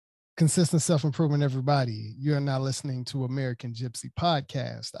Consistent self-improvement, everybody. You are now listening to American gypC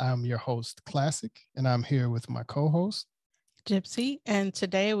Podcast. I'm your host, Classic, and I'm here with my co-host, gypC. And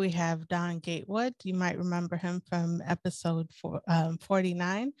today we have Don Gatewood. You might remember him from episode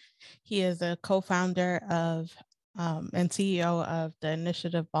 49. He is a co-founder of and CEO of the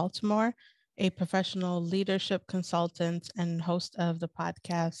Initiative Baltimore, a professional leadership consultant and host of the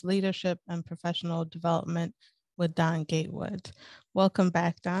podcast Leadership and Professional Development with Don Gatewood. Welcome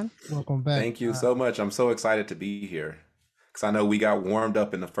back, Don. Welcome back. Thank you so much. I'm so excited to be here because I know we got warmed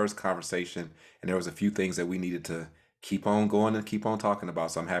up in the first conversation and there was a few things that we needed to keep on going and keep on talking about.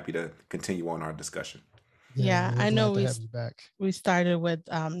 So I'm happy to continue on our discussion. Yeah, I know we started with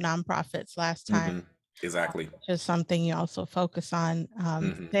nonprofits last time. Mm-hmm. Exactly. Which is something you also focus on.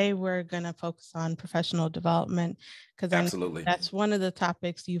 Today we're going to focus on professional development because that's one of the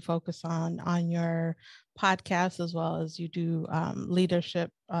topics you focus on your podcast, as well as you do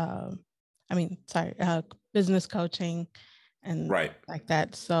leadership. Business coaching and like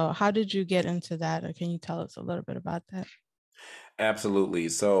that. So how did you get into that? Or can you tell us a little bit about that? Absolutely.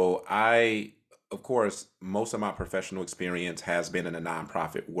 So of course, most of my professional experience has been in the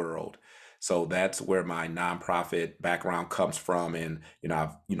nonprofit world. So that's where my nonprofit background comes from. And,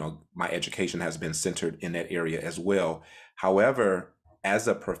 my education has been centered in that area as well. However, as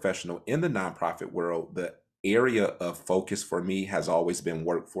a professional in the nonprofit world, the area of focus for me has always been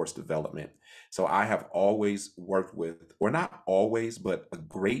workforce development. So I have always worked with, or not always, but a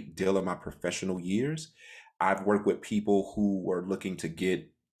great deal of my professional years, I've worked with people who were looking to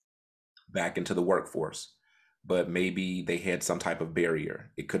get back into the workforce, but maybe they had some type of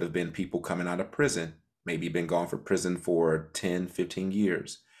barrier. It could have been people coming out of prison, maybe been gone from prison for 10, 15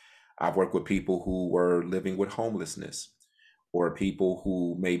 years. I've worked with people who were living with homelessness, or people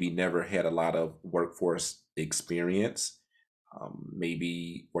who maybe never had a lot of workforce experience,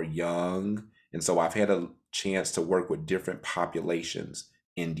 maybe were young. And so I've had a chance to work with different populations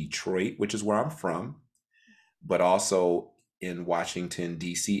in Detroit, which is where I'm from, but also in Washington,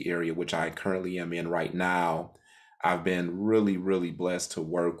 D.C. area, which I currently am in right now. I've been really, really blessed to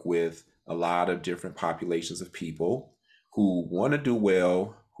work with a lot of different populations of people who want to do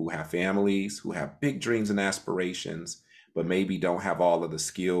well, who have families, who have big dreams and aspirations, but maybe don't have all of the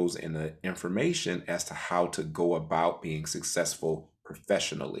skills and the information as to how to go about being successful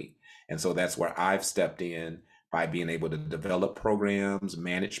professionally. And so that's where I've stepped in by being able to develop programs,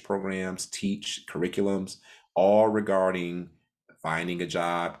 manage programs, teach curriculums, all regarding finding a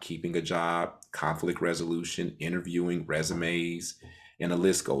job, keeping a job, conflict resolution, interviewing, resumes, and the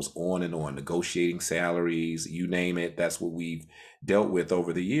list goes on and on, negotiating salaries, you name it. That's what we've dealt with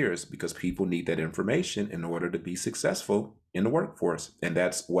over the years because people need that information in order to be successful in the workforce. And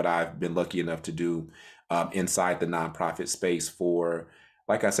that's what I've been lucky enough to do inside the nonprofit space for,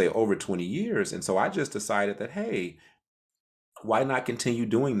 like I say, over 20 years. And so I just decided that, hey, why not continue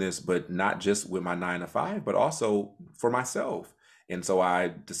doing this, but not just with my 9 to 5, but also for myself. And so I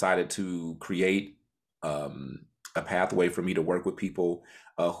decided to create a pathway for me to work with people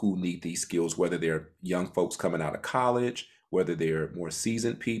who need these skills, whether they're young folks coming out of college, whether they're more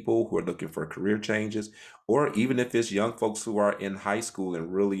seasoned people who are looking for career changes, or even if it's young folks who are in high school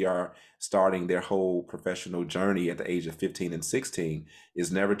and really are starting their whole professional journey at the age of 15 and 16.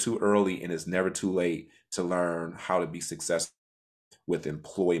 It's never too early and it's never too late to learn how to be successful with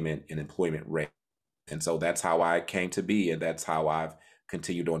employment and employment rate. And so that's how I came to be, and that's how I've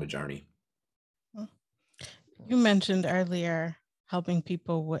continued on the journey. You mentioned earlier helping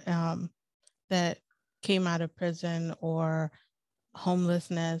people that came out of prison or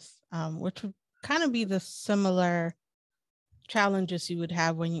homelessness, which would kind of be the similar challenges you would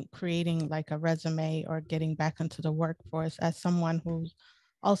have when you're creating like a resume or getting back into the workforce as someone who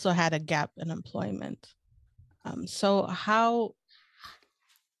also had a gap in employment. So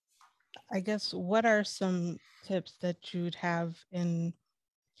what are some tips that you'd have in,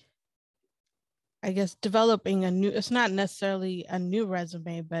 developing it's not necessarily a new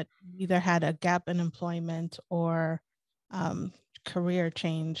resume, but either had a gap in employment or career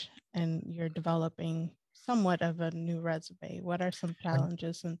change and you're developing somewhat of a new resume. What are some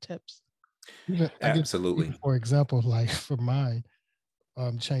challenges and tips? Absolutely. For example, like for mine,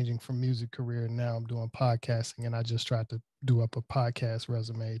 changing from music career, now I'm doing podcasting, and I just tried to do up a podcast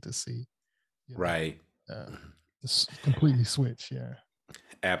resume to see. Right. Just completely switch. Yeah.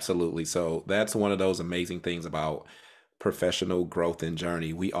 Absolutely. So that's one of those amazing things about professional growth and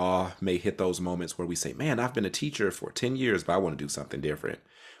journey. We all may hit those moments where we say, man, I've been a teacher for 10 years, but I want to do something different.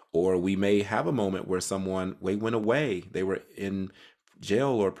 Or we may have a moment where someone went away. They were in jail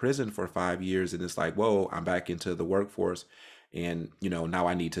or prison for 5 years. And it's like, whoa, I'm back into the workforce. and now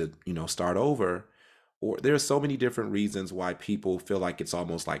I need to start over. Or there's so many different reasons why people feel like it's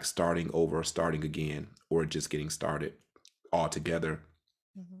almost like starting over, starting again, or just getting started altogether.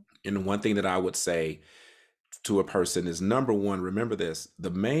 Mhm. And one thing that I would say to a person is, number one, remember this: the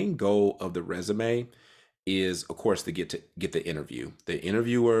main goal of the resume is, of course, to get the interview. The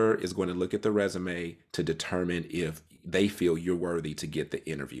interviewer is going to look at the resume to determine if they feel you're worthy to get the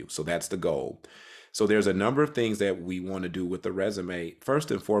interview. So that's the goal. So there's a number of things that we want to do with the resume.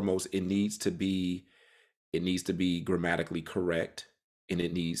 First and foremost, it needs to be grammatically correct, and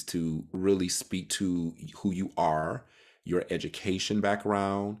it needs to really speak to who you are, your education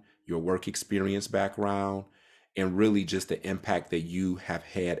background, your work experience background, and really just the impact that you have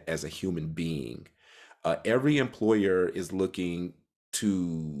had as a human being. Every employer is looking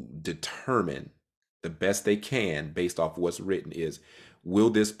to determine the best they can based off what's written is,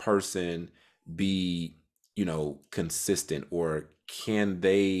 will this person be, consistent, or can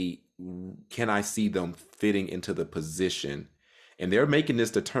I see them fitting into the position? And they're making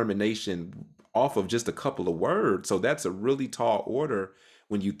this determination off of just a couple of words. So that's a really tall order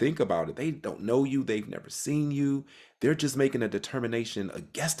when you think about it. They don't know you, they've never seen you. They're just making a determination, a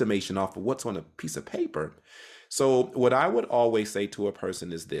guesstimation off of what's on a piece of paper. So, what I would always say to a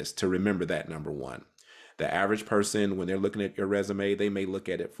person is this: to remember that, number one, the average person, when they're looking at your resume, they may look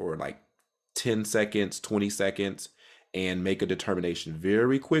at it for like 10 seconds, 20 seconds, and make a determination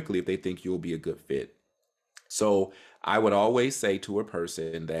very quickly if they think you'll be a good fit. So, I would always say to a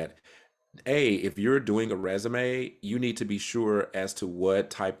person that, hey, if you're doing a resume, you need to be sure as to what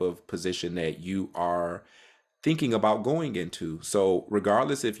type of position that you are thinking about going into. So,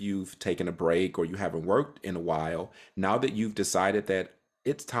 regardless if you've taken a break or you haven't worked in a while, now that you've decided that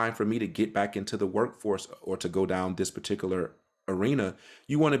it's time for me to get back into the workforce or to go down this particular arena,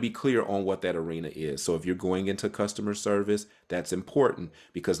 you want to be clear on what that arena is. So, if you're going into customer service, that's important,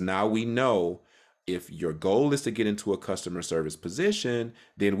 because now we know if your goal is to get into a customer service position,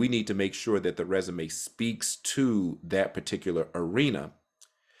 then we need to make sure that the resume speaks to that particular arena,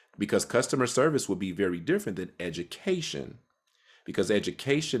 because customer service will be very different than education, because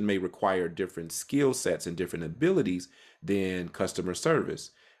education may require different skill sets and different abilities than customer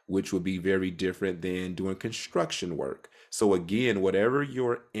service, which would be very different than doing construction work. So again, whatever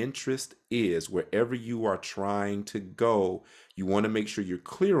your interest is, wherever you are trying to go, you want to make sure you're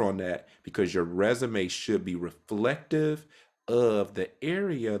clear on that, because your resume should be reflective of the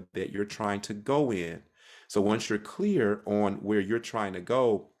area that you're trying to go in. So once you're clear on where you're trying to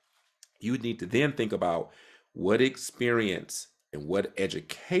go, you need to then think about, what experience and what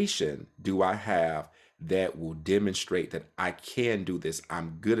education do I have that will demonstrate that I can do this?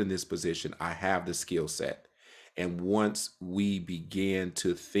 I'm good in this position. I have the skill set. And once we begin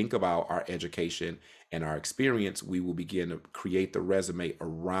to think about our education and our experience, we will begin to create the resume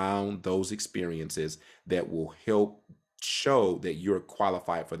around those experiences that will help show that you're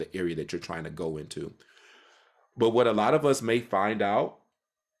qualified for the area that you're trying to go into. But what a lot of us may find out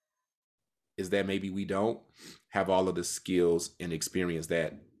is that maybe we don't have all of the skills and experience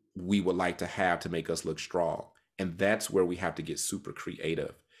that we would like to have to make us look strong. And that's where we have to get super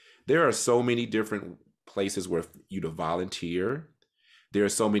creative. There are so many different places where you to volunteer. There are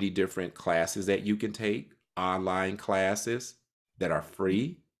so many different classes that you can take, online classes that are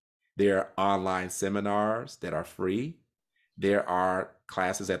free. There are online seminars that are free. There are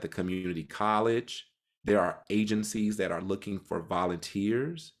classes at the community college. There are agencies that are looking for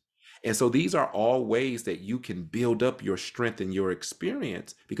volunteers. And so these are all ways that you can build up your strength and your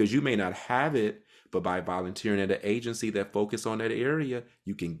experience, because you may not have it, but by volunteering at an agency that focus on that area,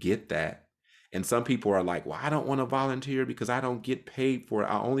 you can get that. And some people are like, well, I don't want to volunteer because I don't get paid for it.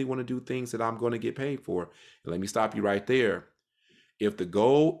 I only want to do things that I'm going to get paid for. And let me stop you right there. If the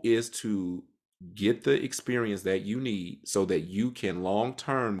goal is to get the experience that you need so that you can long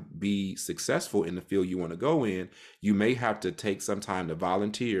term be successful in the field you want to go in, you may have to take some time to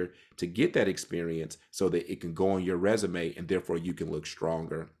volunteer to get that experience so that it can go on your resume, and therefore you can look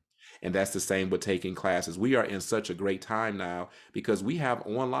stronger. And that's the same with taking classes. We are in such a great time now because we have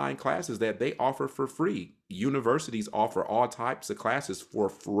online classes that they offer for free. Universities offer all types of classes for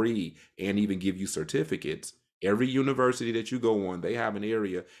free and even give you certificates. Every university that you go on, they have an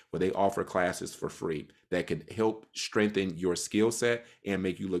area where they offer classes for free that can help strengthen your skill set and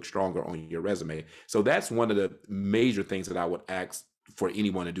make you look stronger on your resume. So that's one of the major things that I would ask for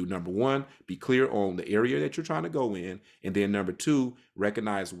anyone to do. Number one, be clear on the area that you're trying to go in. And then number two,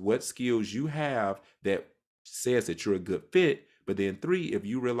 recognize what skills you have that says that you're a good fit. But then three, if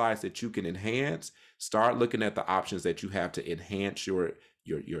you realize that you can enhance, start looking at the options that you have to enhance your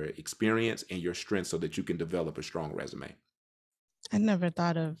experience and your strength so that you can develop a strong resume. I never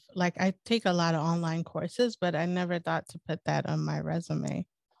thought of, like, I take a lot of online courses, but I never thought to put that on my resume.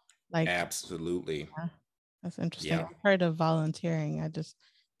 Like, Absolutely. yeah, that's interesting. Yeah, I've heard of volunteering. I just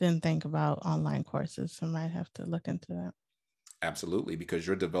didn't think about online courses. So I might have to look into that. absolutely. Because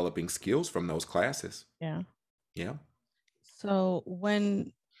you're developing skills from those classes. Yeah. Yeah. So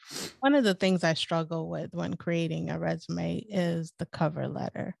one of the things I struggle with when creating a resume is the cover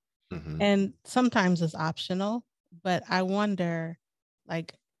letter. Hmm. And sometimes it's optional, but I wonder,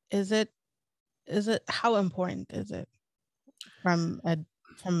 like, is it how important is it from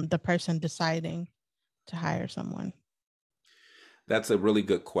the person deciding to hire someone? That's a really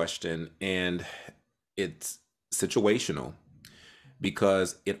good question. And it's situational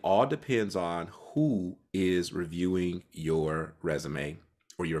because it all depends on who is reviewing your resume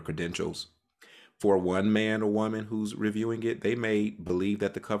or your credentials. For one man or woman who's reviewing it, they may believe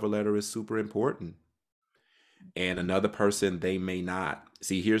that the cover letter is super important. And another person, they may not.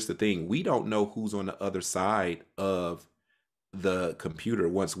 See, here's the thing, we don't know who's on the other side of the computer.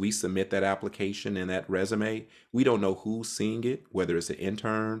 Once we submit that application and that resume, we don't know who's seeing it, whether it's an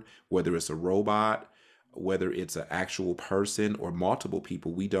intern, whether it's a robot, whether it's an actual person or multiple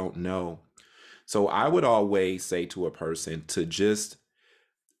people. We don't know. So I would always say to a person to just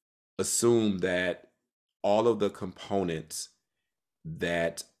assume that all of the components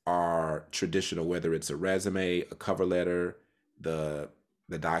that are traditional, whether it's a resume, a cover letter, the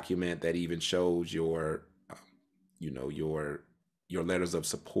the document that even shows your you know your letters of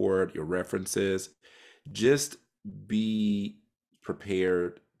support, your references, just be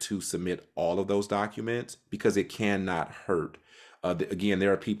prepared to submit all of those documents because it cannot hurt. Again,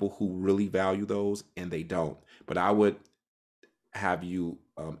 there are people who really value those and they don't. But I would have you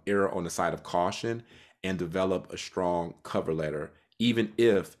err on the side of caution and develop a strong cover letter, even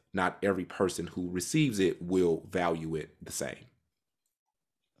if not every person who receives it will value it the same.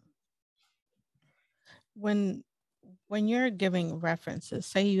 When you're giving references,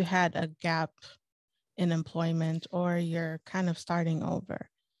 say you had a gap in employment or you're kind of starting over,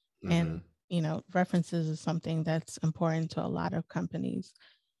 Hmm. and references is something that's important to a lot of companies.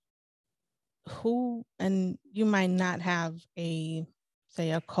 And you might not have a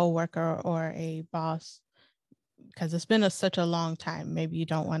coworker or a boss because it's been such a long time. Maybe you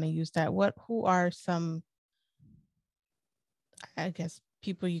don't want to use that. Who are some, I guess,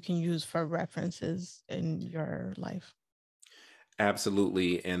 people you can use for references in your life?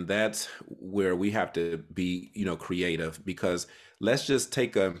 Absolutely. And that's where we have to be, creative because let's just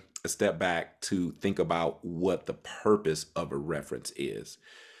take a step back to think about what the purpose of a reference is.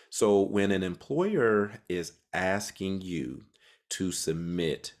 So when an employer is asking you to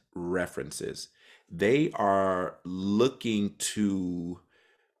submit references, they are looking to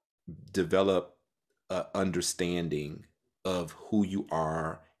develop a understanding of who you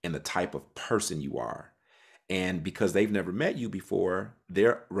are and the type of person you are. And because they've never met you before,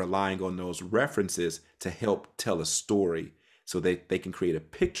 they're relying on those references to help tell a story so they can create a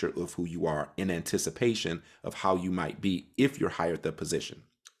picture of who you are in anticipation of how you might be if you're hired the position,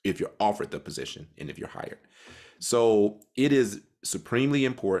 if you're offered the position, and if you're hired. So it is supremely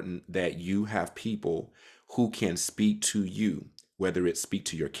important that you have people who can speak to you, whether it's speak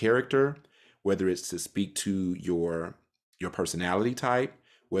to your character, whether it's to speak to your personality type,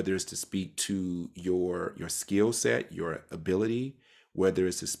 whether it's to speak to your skill set, your ability, whether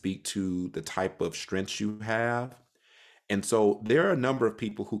it's to speak to the type of strengths you have. And so there are a number of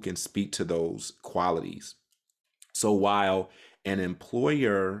people who can speak to those qualities. So while an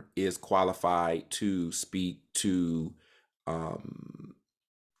employer is qualified to speak to um,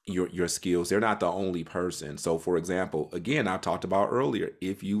 your skills, they're not the only person. So for example, again, I talked about earlier,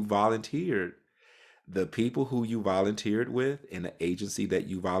 if you volunteered, the people who you volunteered with and the agency that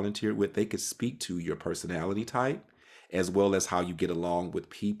you volunteered with, they could speak to your personality type as well as how you get along with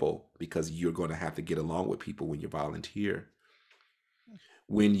people because you're going to have to get along with people when you volunteer.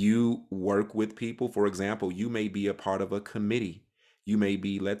 When you work with people, for example, you may be a part of a committee. You may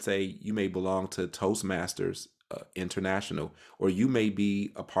be, let's say, you may belong to Toastmasters International, or you may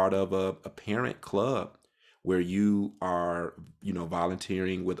be a part of a parent club where you are,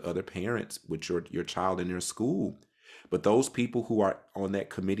 volunteering with other parents with your child in their school. But those people who are on that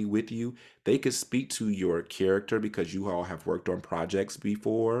committee with you, they could speak to your character because you all have worked on projects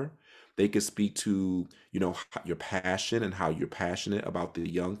before. They could speak to, your passion and how you're passionate about the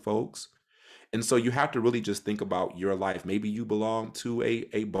young folks. And so you have to really just think about your life. Maybe you belong to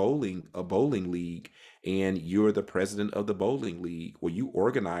a bowling league and you're the president of the bowling league where you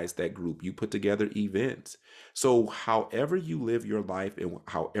organize that group, you put together events. So however you live your life and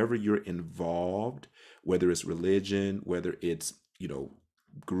however you're involved, whether it's religion, whether it's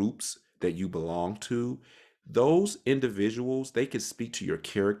groups that you belong to, those individuals, they could speak to your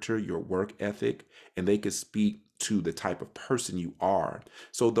character, your work ethic, and they could speak to the type of person you are.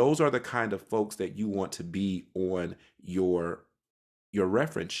 So those are the kind of folks that you want to be on your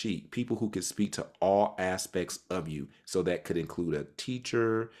reference sheet, people who can speak to all aspects of you. So that could include a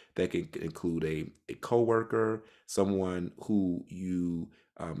teacher, that could include a coworker, someone who you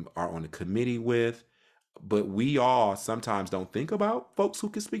are on a committee with. But we all sometimes don't think about folks who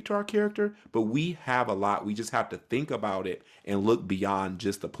can speak to our character, but we have a lot. We just have to think about it and look beyond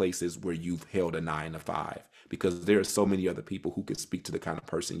just the places where you've held a 9 to 5, because there are so many other people who can speak to the kind of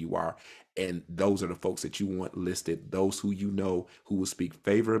person you are. And those are the folks that you want listed, those who who will speak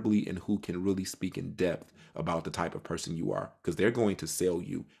favorably and who can really speak in depth about the type of person you are, because they're going to sell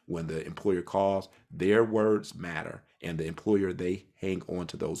you when the employer calls. Their words matter, and the employer, they hang on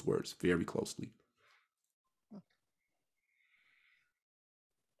to those words very closely.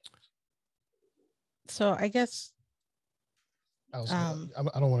 So I guess I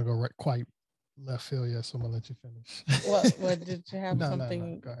don't want to go quite left field yet, so I'm gonna let you finish. what did you have? No,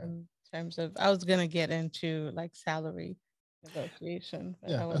 something go ahead. in terms of, I was gonna get into like salary negotiation,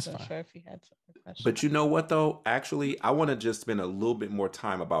 but I wasn't sure if you had a question. But you know what though? Actually, I want to just spend a little bit more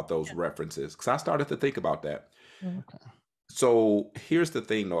time about those references, because I started to think about that. Okay. So here's the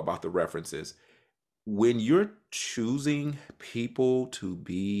thing though about the references. When you're choosing people to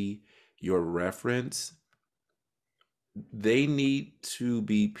be your reference, they need to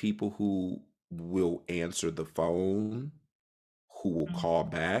be people who will answer the phone, who will call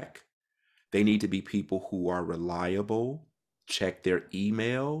back. They need to be people who are reliable, check their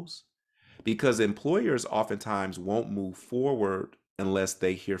emails, because employers oftentimes won't move forward unless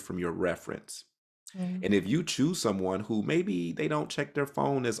they hear from your reference. And if you choose someone who maybe they don't check their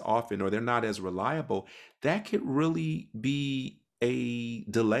phone as often or they're not as reliable, that could really be a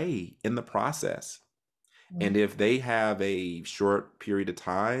delay in the process. And if they have a short period of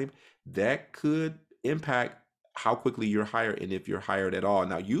time, that could impact how quickly you're hired and if you're hired at all.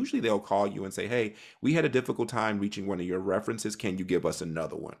 Now, usually they'll call you and say, hey, we had a difficult time reaching one of your references. Can you give us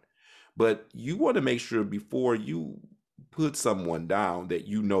another one? But you want to make sure before you put someone down that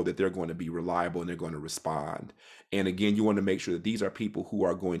you know that they're going to be reliable and they're going to respond. And again, you want to make sure that these are people who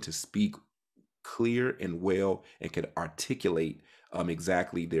are going to speak clear and well and can articulate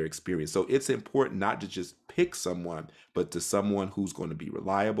exactly their experience. So it's important not to just pick someone, but to someone who's going to be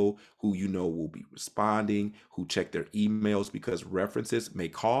reliable, who you know will be responding, who check their emails, because references may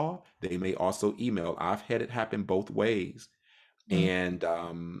call, they may also email. I've had it happen both ways. And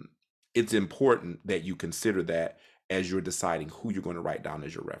it's important that you consider that as you're deciding who you're going to write down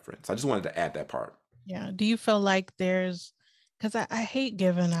as your reference. I just wanted to add that part. Yeah. Do you feel like there's, because I hate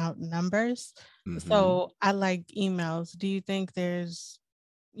giving out numbers. So I like emails. Do you think there's,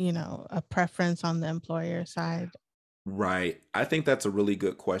 a preference on the employer side? Right. I think that's a really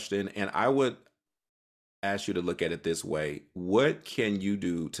good question. And I would ask you to look at it this way. What can you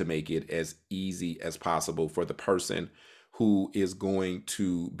do to make it as easy as possible for the person who is going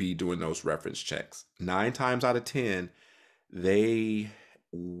to be doing those reference checks? 9 times out of 10, they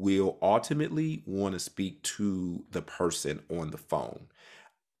will ultimately want to speak to the person on the phone.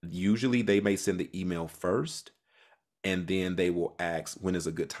 Usually they may send the email first, and then they will ask when is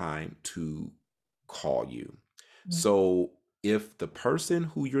a good time to call you. So if the person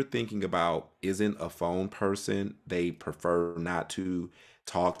who you're thinking about isn't a phone person, they prefer not to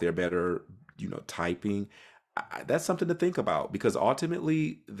talk, they're better, typing. That's something to think about, because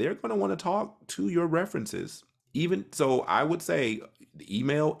ultimately they're going to want to talk to your references. Even so, I would say the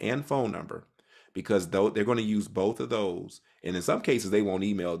email and phone number, because though they're going to use both of those. And in some cases, they won't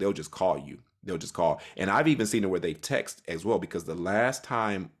email, they'll just call you. They'll just call. And I've even seen it where they text as well, because the last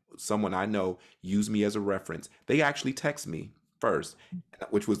time someone I know used me as a reference, they actually text me first,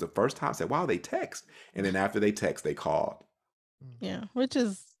 which was the first time I said, wow, they text. And then after they text, they called. Yeah, which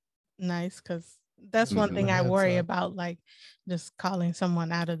is nice, because that's one thing I worry about, like just calling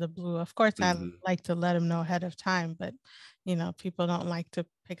someone out of the blue. Of course, I like to let them know ahead of time, but people don't like to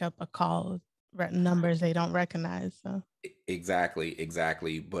pick up a call numbers they don't recognize. So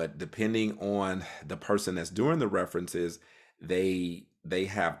Exactly. But depending on the person that's doing the references, they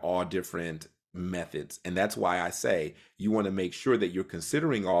have all different methods. And that's why I say you want to make sure that you're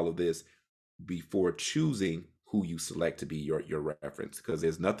considering all of this before choosing who you select to be your reference, because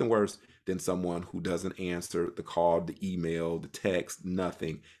there's nothing worse than someone who doesn't answer the call, the email, the text,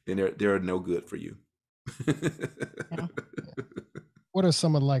 nothing. Then they're no good for you. Yeah. What are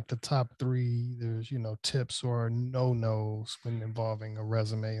some of like the top three? There's, tips or no-nos when involving a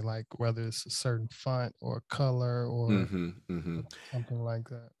resume, like whether it's a certain font or color or something like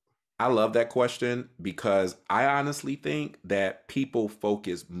that. I love that question because I honestly think that people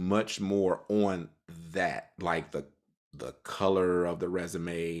focus much more on that, like the color of the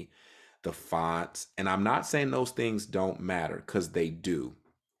resume, the fonts. And I'm not saying those things don't matter because they do.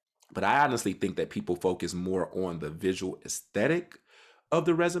 But I honestly think that people focus more on the visual aesthetic of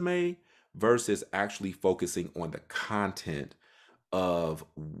the resume versus actually focusing on the content of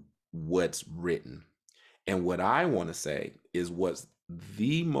what's written. And what I want to say is what's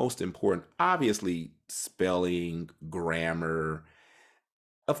the most important, obviously, spelling, grammar,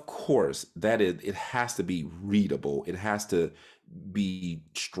 of course, that it has to be readable. It has to be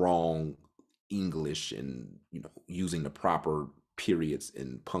strong English and using the proper periods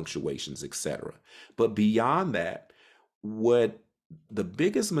and punctuations, etc. But beyond that, what the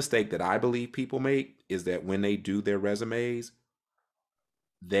biggest mistake that I believe people make is that when they do their resumes,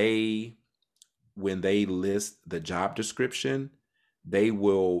 they when they list the job description, they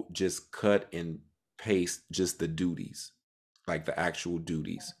will just cut and paste just the duties, like the actual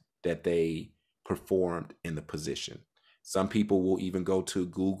duties that they performed in the position. Some people will even go to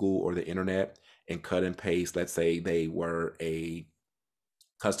Google or the internet and cut and paste. Let's say they were a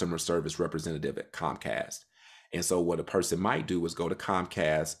customer service representative at Comcast. And so what a person might do is go to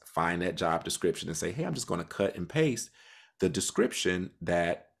Comcast, find that job description and say, hey, I'm just going to cut and paste the description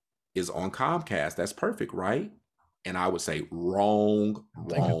that is on Comcast. That's perfect, right? And I would say wrong,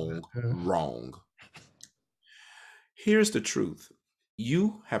 wrong, wrong. Here's the truth.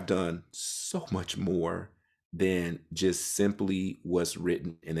 You have done so much more than just simply what's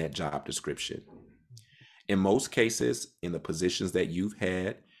written in that job description. In most cases, in the positions that you've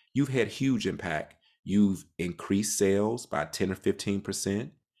had huge impact. You've increased sales by 10 or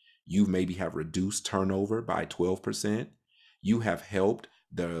 15%. You maybe have reduced turnover by 12%. You have helped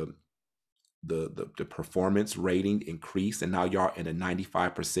the performance rating increase, and now you're in a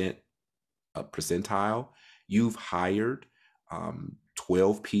 95% percentile. You've hired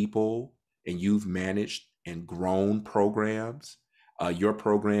 12 people, and you've managed and grown programs. Your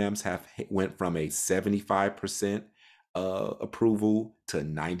programs have went from a 75% approval to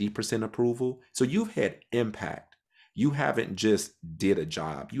 90% approval. So you've had impact. You haven't just did a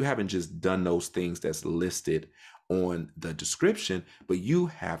job. You haven't just done those things that's listed on the description, but you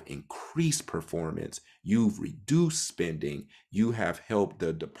have increased performance. You've reduced spending. You have helped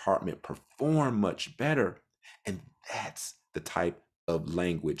the department perform much better. And that's the type of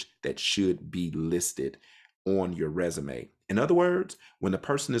language that should be listed on your resume. In other words, when a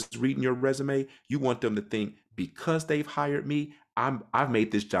person is reading your resume, you want them to think, because they've hired me, I've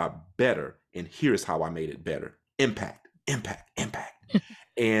made this job better, and here's how I made it better. Impact, impact, impact.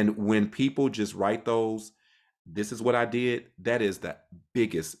 And when people just write those, this is what I did, that is the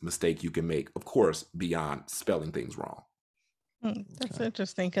biggest mistake you can make, of course, beyond spelling things wrong. That's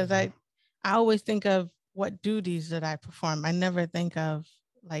interesting, because I always think of what duties that I perform. I never think of,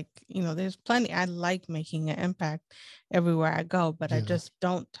 like, there's plenty. I like making an impact everywhere I go, but I just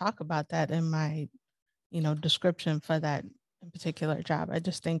don't talk about that in my, description for that particular job. I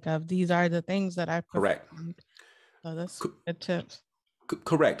just think of, these are the things that I performed. Correct. So that's good tips.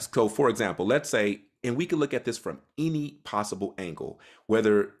 Correct. So for example, let's say, and we can look at this from any possible angle,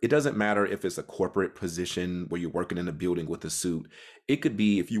 whether it doesn't matter if it's a corporate position where you're working in a building with a suit. It could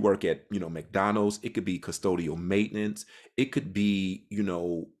be if you work at, McDonald's, it could be custodial maintenance. It could be,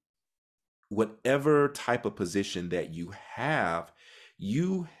 whatever type of position that you have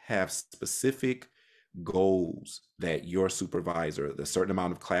specific goals that your supervisor, the certain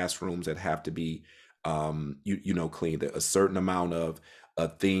amount of classrooms that have to be cleaned, a certain amount of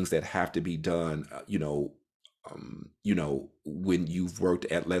things that have to be done, when you've worked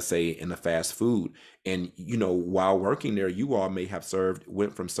at, let's say, in the fast food, and while working there, you all may have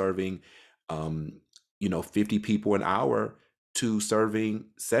went from serving 50 people an hour to serving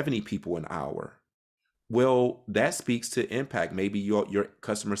 70 people an hour. Well, that speaks to impact. Maybe your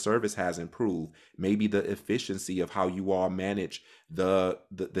customer service has improved. Maybe the efficiency of how you all manage the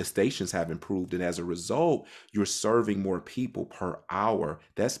stations have improved. And as a result, you're serving more people per hour.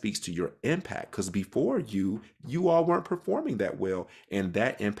 That speaks to your impact, because before you all weren't performing that well. And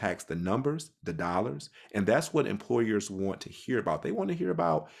that impacts the numbers, the dollars. And that's what employers want to hear about. They want to hear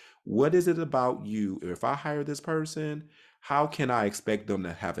about, what is it about you? If I hire this person, how can I expect them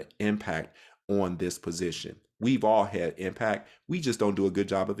to have an impact on this position? We've all had impact. We just don't do a good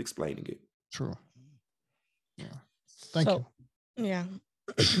job of explaining it. True. Yeah. Thank you. Yeah.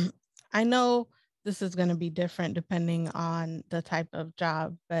 I know this is going to be different depending on the type of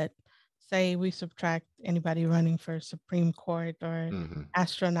job. But say we subtract anybody running for Supreme Court or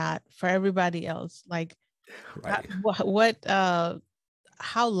astronaut, for everybody else, like Right.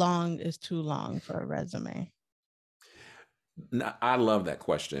 how long is too long for a resume? Now, I love that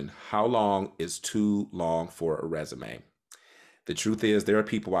question. How long is too long for a resume? The truth is, there are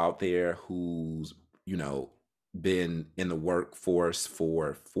people out there who's, been in the workforce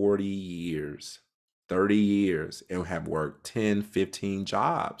for 40 years, 30 years, and have worked 10, 15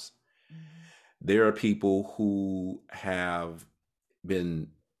 jobs. There are people who have been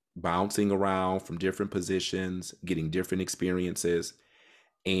bouncing around from different positions, getting different experiences.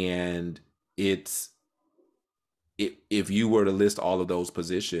 And if you were to list all of those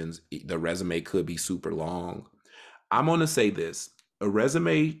positions, the resume could be super long. I'm going to say this: a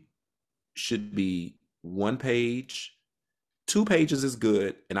resume should be 1 page, 2 pages is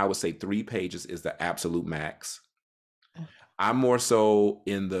good, and I would say 3 pages is the absolute max. I'm more so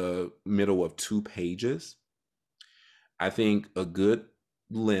in the middle of 2 pages. I think a good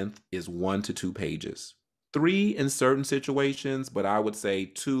length is 1 to 2 pages. 3 in certain situations, but I would say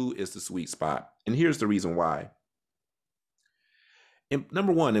 2 is the sweet spot. And here's the reason why.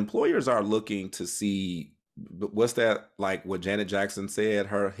 Number one, employers are looking to see, what's that, like what Janet Jackson said,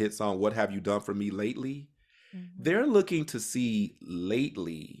 her hit song, "What Have You Done For Me Lately?" They're looking to see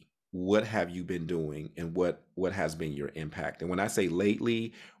lately, what have you been doing and what has been your impact. And when I say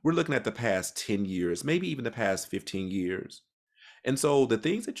lately, we're looking at the past 10 years, maybe even the past 15 years. And so the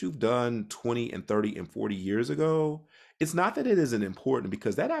things that you've done 20 and 30 and 40 years ago, it's not that it isn't important,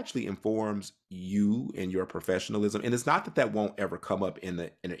 because that actually informs you and your professionalism. And it's not that that won't ever come up in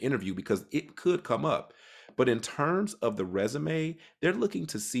an interview, because it could come up. But in terms of the resume, they're looking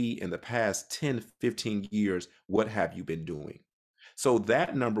to see in the past 10, 15 years, what have you been doing? So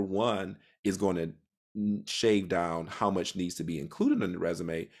that, number one, is going to shave down how much needs to be included in the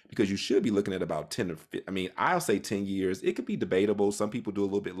resume, because you should be looking at about 10 or 15, I mean, I'll say 10 years. It could be debatable. Some people do a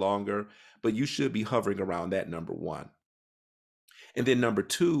little bit longer, but you should be hovering around that, number one. And then number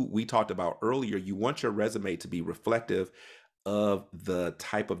two, we talked about earlier, you want your resume to be reflective of the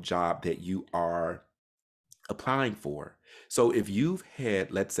type of job that you are applying for. So if you've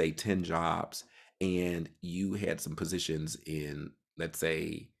had, let's say, 10 jobs, and you had some positions in, let's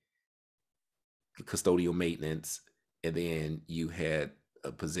say, custodial maintenance, and then you had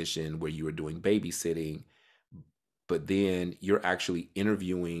a position where you were doing babysitting, but then you're actually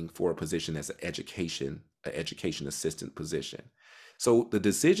interviewing for a position as an education assistant position. So the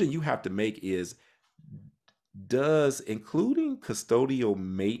decision you have to make is, does including custodial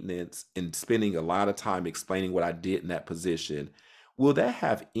maintenance and spending a lot of time explaining what I did in that position, will that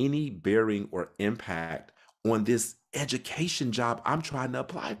have any bearing or impact on this education job I'm trying to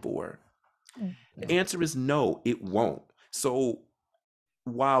apply for? The answer is no, it won't. So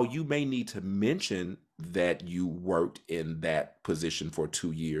while you may need to mention that you worked in that position for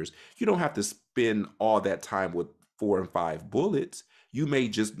 2 years, you don't have to spend all that time with 4 and 5 bullets. You may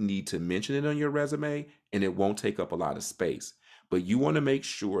just need to mention it on your resume, and it won't take up a lot of space. But you want to make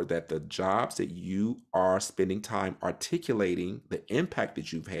sure that the jobs that you are spending time articulating the impact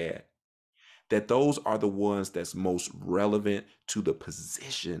that you've had, that those are the ones that's most relevant to the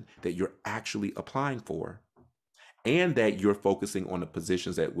position that you're actually applying for, and that you're focusing on the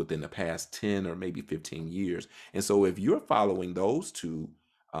positions that within the past 10 or maybe 15 years. And so if you're following those two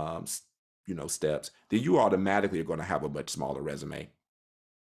steps, then you automatically are going to have a much smaller resume.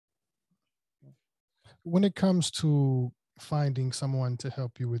 When it comes to finding someone to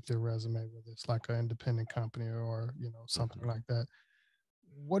help you with your resume, whether it's like an independent company or something like that,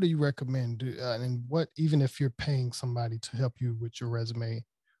 what do you recommend? And what, even if you're paying somebody to help you with your resume,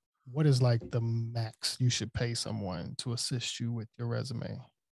 what is like the max you should pay someone to assist you with your resume?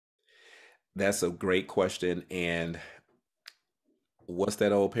 That's a great question. And what's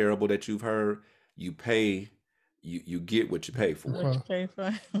that old parable that you've heard? You pay, you get what you pay for. What you pay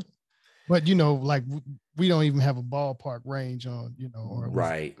for. But like we don't even have a ballpark range on, or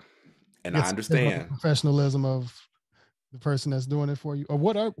right. And I understand professionalism of the person that's doing it for you,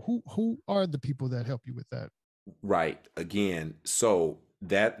 or who are the people that help you with that? Right. Again, so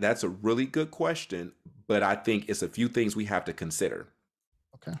that's a really good question, but I think it's a few things we have to consider.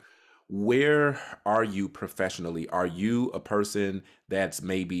 Okay. Where are you professionally? Are you a person that's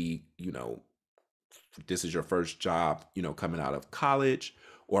maybe, this is your first job, coming out of college?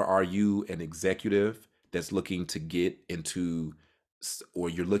 Or are you an executive that's looking to get into, or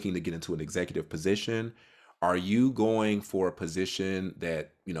you're looking to get into an executive position? Are you going for a position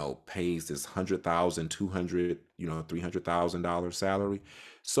that, pays this 100,000, 200, $300,000 salary?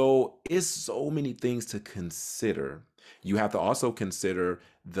 So it's so many things to consider. You have to also consider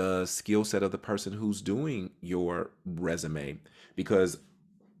the skill set of the person who's doing your resume. Because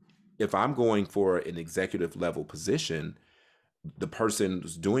if I'm going for an executive level position, the person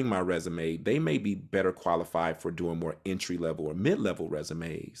who's doing my resume, they may be better qualified for doing more entry level or mid level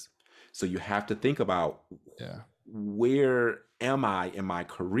resumes. So you have to think about, Yeah. where am I in my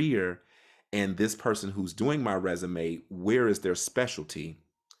career? And this person who's doing my resume, where is their specialty?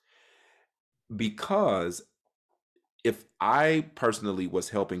 Because if I personally was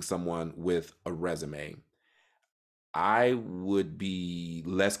helping someone with a resume, I would be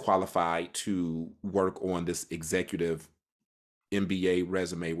less qualified to work on this executive MBA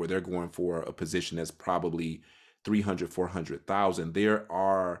resume where they're going for a position that's probably 300, 400,000. There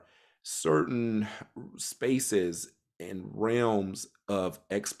are certain spaces and realms of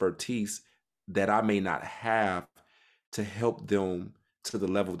expertise that I may not have to help them to the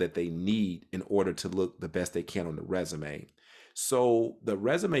level that they need in order to look the best they can on the resume. So the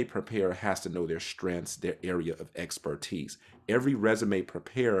resume preparer has to know their strengths, their area of expertise. Every resume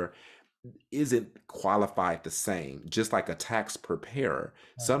preparer isn't qualified the same, just like a tax preparer.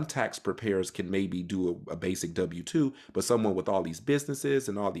 Right. Some tax preparers can maybe do a basic W-2, but someone with all these businesses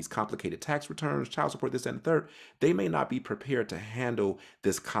and all these complicated tax returns, child support, this and the third, they may not be prepared to handle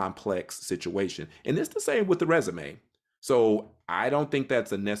this complex situation. And it's the same with the resume. So I don't think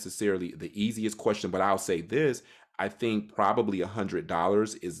that's a necessarily the easiest question, but I'll say this. I think probably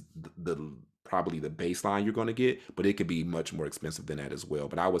 $100 is the probably the baseline you're going to get, but it could be much more expensive than that as well.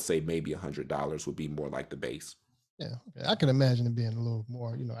 But I would say maybe $100 would be more like the base. Yeah. Okay. I can imagine it being a little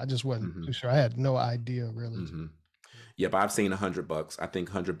more, I just wasn't hmm too sure. I had no idea really. hmm Yeah, but I've seen $100. I think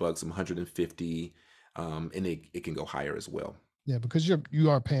 $100, 150, and it can go higher as well. Yeah, because you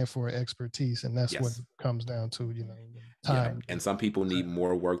are paying for expertise, and that's what Yes. it comes down to, Yeah, time. and some people need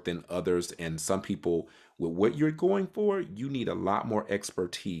more work than others, and some people, with what you're going for, you need a lot more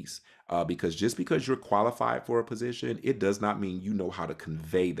expertise. Because just because you're qualified for a position, it does not mean you know how to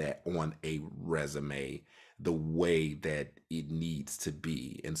convey that on a resume the way that it needs to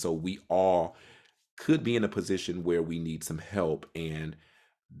be. And so we all could be in a position where we need some help, and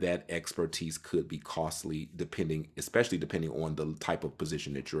that expertise could be costly, especially depending on the type of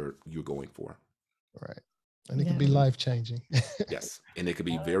position that you're going for. Right. And it could be Yeah. life changing. Yes, and it could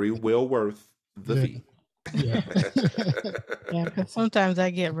be very well worth the Yeah. fee. Yeah. Yeah, because sometimes I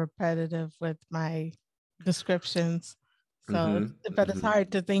get repetitive with my descriptions. So, hmm but it's hmm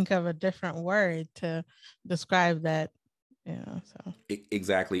hard to think of a different word to describe that. So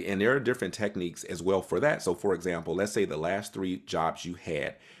Exactly. And there are different techniques as well for that. So, for example, let's say the last three jobs you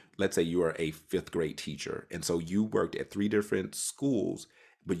had, let's say you are a fifth grade teacher. And so you worked at three different schools,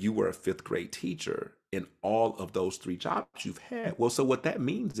 but you were a fifth grade teacher in all of those three jobs you've had. Well, so what that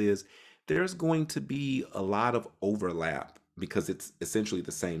means is there's going to be a lot of overlap because it's essentially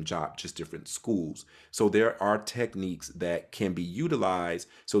the same job, just different schools. So there are techniques that can be utilized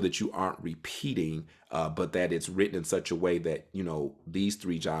so that you aren't repeating, but that it's written in such a way that, these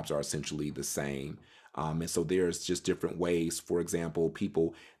three jobs are essentially the same. And so there's just different ways. For example,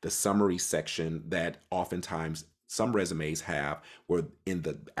 the summary section that oftentimes some resumes have, where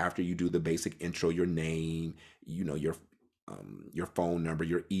after you do the basic intro, your name, your phone number,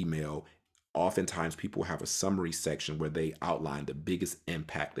 your email, oftentimes people have a summary section where they outline the biggest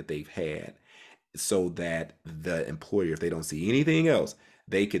impact that they've had, so that the employer, if they don't see anything else,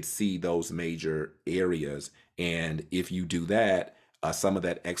 they could see those major areas. And if you do that, some of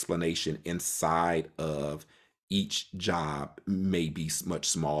that explanation inside of each job may be much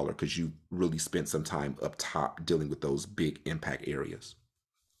smaller because you really spent some time up top dealing with those big impact areas.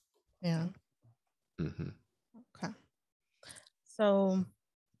 yeah. hmm Okay. So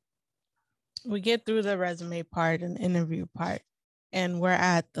we get through the resume part and interview part, and we're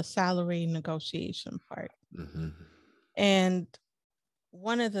at the salary negotiation part. hmm And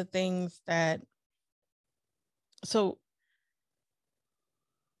one of the things so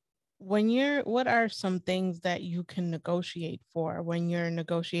what are some things that you can negotiate for when you're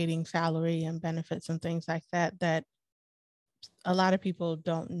negotiating salary and benefits and things like that, that a lot of people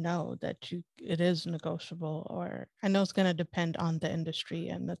don't know that it is negotiable? Or I know it's going to depend on the industry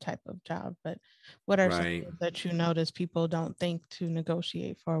and the type of job, but what are some Right. things that you notice people don't think to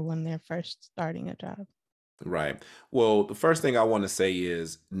negotiate for when they're first starting a job? Right. Well, the first thing I want to say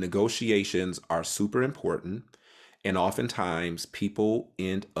is negotiations are super important. And oftentimes people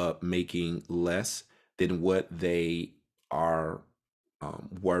end up making less than what they are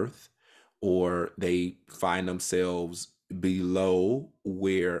worth, or they find themselves below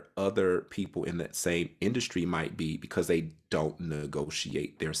where other people in that same industry might be because they don't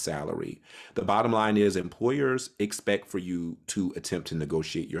negotiate their salary. The bottom line is employers expect for you to attempt to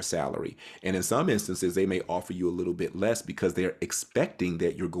negotiate your salary. And in some instances, they may offer you a little bit less because they're expecting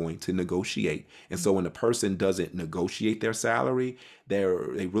that you're going to negotiate. And so when a person doesn't negotiate their salary, they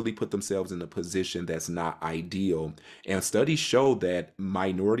really put themselves in a position that's not ideal. And studies show that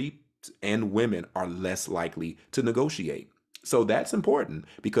minority and women are less likely to negotiate. So that's important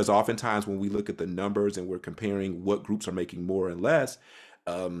because oftentimes when we look at the numbers and we're comparing what groups are making more and less,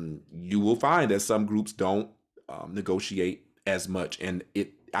 you will find that some groups don't negotiate as much. And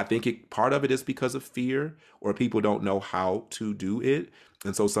I think part of it is because of fear or people don't know how to do it.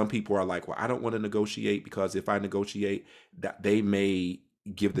 And so some people are like, well, I don't want to negotiate because if I negotiate, that they may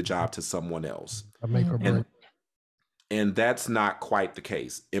give the job to someone else. A make or break. And that's not quite the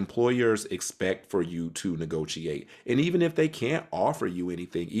case. Employers expect for you to negotiate. And even if they can't offer you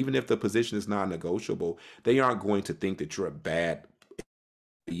anything, even if the position is non-negotiable, they aren't going to think that you're a bad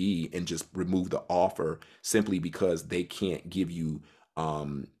employee and just remove the offer simply because they can't give you,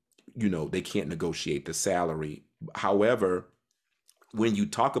 they can't negotiate the salary. However, when you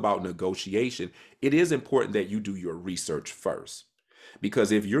talk about negotiation, it is important that you do your research first.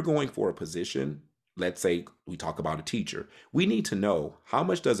 Because if you're going for a position, let's say we talk about a teacher, we need to know how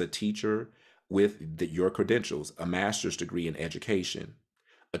much does a teacher with your credentials, a master's degree in education,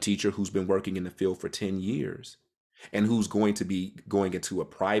 a teacher who's been working in the field for 10 years, and who's going to be going into a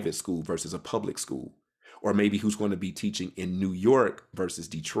private school versus a public school, or maybe who's going to be teaching in New York versus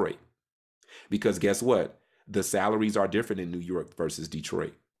Detroit. Because guess what? The salaries are different in New York versus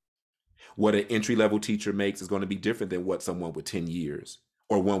Detroit. What an entry-level teacher makes is going to be different than what someone with 10 years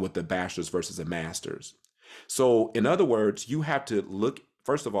or one with a bachelor's versus a master's. So in other words, you have to look,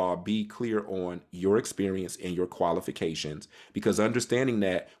 first of all, be clear on your experience and your qualifications, because understanding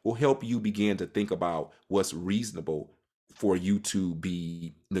that will help you begin to think about what's reasonable for you to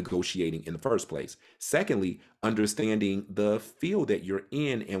be negotiating in the first place. Secondly, understanding the field that you're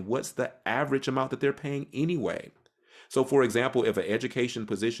in and what's the average amount that they're paying anyway. So for example, if an education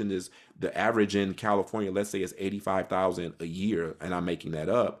position is the average in California, let's say it's 85,000 a year, and I'm making that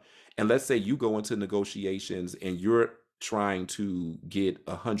up. And let's say you go into negotiations and you're trying to get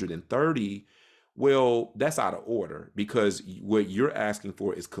 130, well, that's out of order because what you're asking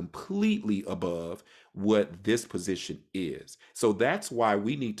for is completely above what this position is. So that's why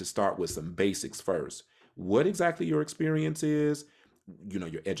we need to start with some basics first. What exactly your experience is,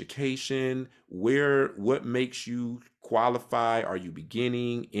 your education, what makes you qualify? Are you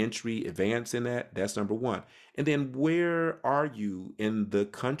beginning, entry, advanced in that? That's number one. And then where are you in the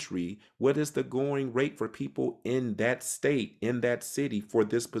country? What is the going rate for people in that state, in that city for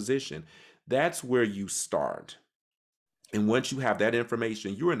this position? That's where you start. And once you have that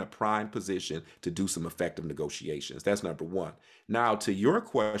information, you're in a prime position to do some effective negotiations. That's number one. Now, to your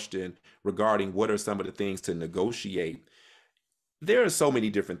question regarding what are some of the things to negotiate, there are so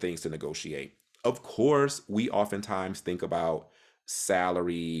many different things to negotiate. Of course, we oftentimes think about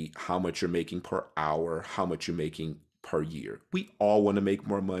salary, how much you're making per hour, how much you're making per year. We all want to make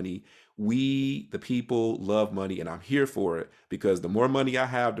more money. We, the people, love money, and I'm here for it because the more money I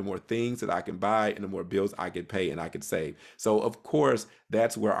have, the more things that I can buy and the more bills I can pay and I can save. So, of course,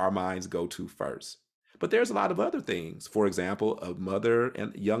 that's where our minds go to first. But there's a lot of other things. For example, a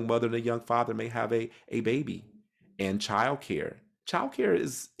young mother and a young father may have a baby, and childcare. Childcare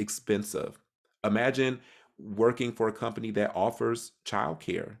is expensive. Imagine working for a company that offers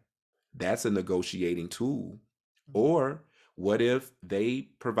childcare. That's a negotiating tool. Or what if they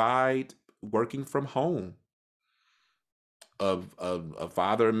provide working from home? A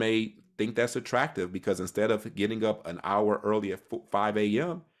father may think that's attractive because instead of getting up an hour early at 5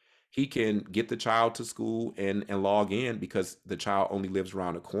 a.m., he can get the child to school and log in because the child only lives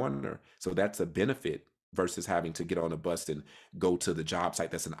around the corner. So that's a benefit versus having to get on a bus and go to the job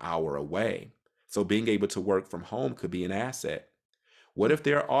site that's an hour away. So being able to work from home could be an asset. What if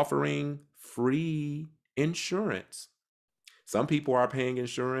they're offering free insurance? Some people are paying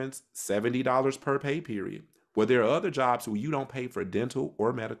insurance $70 per pay period. Well, there are other jobs where you don't pay for dental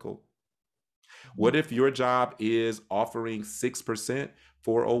or medical. What if your job is offering 6%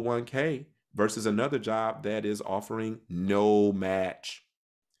 401k versus another job that is offering no match?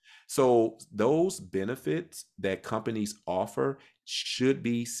 So those benefits that companies offer should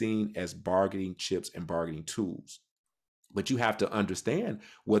be seen as bargaining chips and bargaining tools. But you have to understand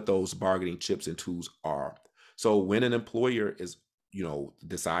what those bargaining chips and tools are. So when an employer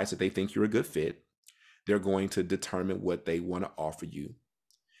decides that they think you're a good fit, they're going to determine what they want to offer you.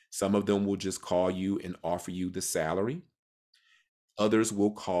 Some of them will just call you and offer you the salary. Others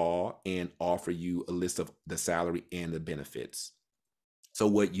will call and offer you a list of the salary and the benefits. So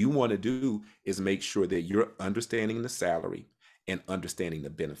what you want to do is make sure that you're understanding the salary and understanding the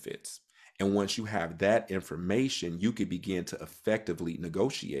benefits. And once you have that information, you can begin to effectively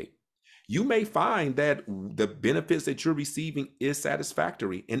negotiate. You may find that the benefits that you're receiving is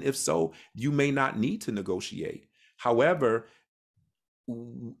satisfactory. And if so, you may not need to negotiate. However,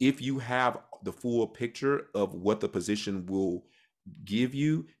 if you have the full picture of what the position will give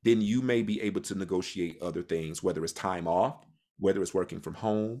you, then you may be able to negotiate other things, whether it's time off, whether it's working from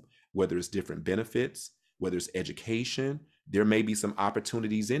home, whether it's different benefits, whether it's education. There may be some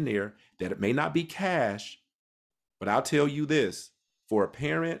opportunities in there that it may not be cash, but I'll tell you this, for a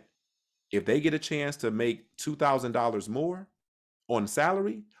parent, if they get a chance to make $2,000 more on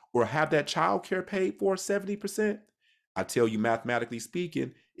salary or have that child care paid for 70%, I tell you, mathematically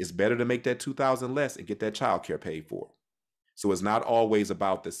speaking, it's better to make that 2,000 less and get that child care paid for. So it's not always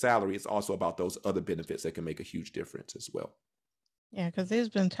about the salary. It's also about those other benefits that can make a huge difference as well. Yeah, because there's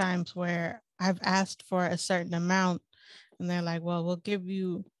been times where I've asked for a certain amount and they're like, well, we'll give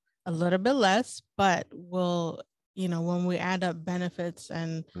you a little bit less, but we'll, when we add up benefits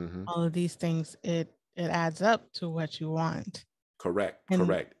and all of these things, it adds up to what you want. Correct.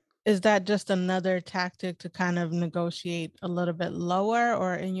 Is that just another tactic to kind of negotiate a little bit lower,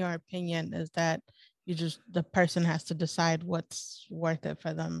 or in your opinion, is that the person has to decide what's worth it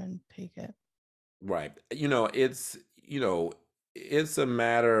for them and take it? Right. It's a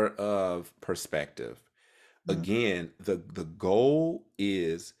matter of perspective. Again, the goal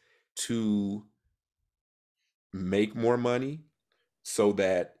is to make more money so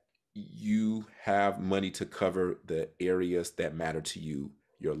that you have money to cover the areas that matter to you,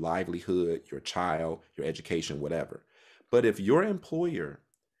 your livelihood, your child, your education, whatever. But if your employer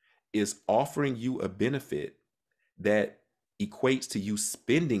is offering you a benefit that equates to you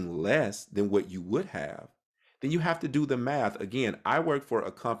spending less than what you would have, then you have to do the math. Again, I work for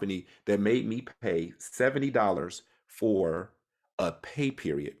a company that made me pay $70 for a pay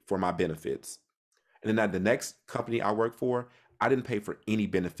period for my benefits. And then at the next company I work for, I didn't pay for any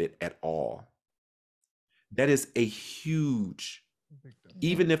benefit at all. That is a huge,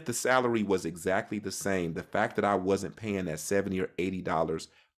 even if the salary was exactly the same, the fact that I wasn't paying that $70 or $80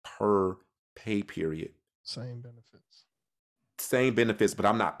 per pay period. Same benefits, but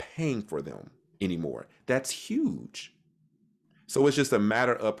I'm not paying for them anymore. That's huge. So it's just a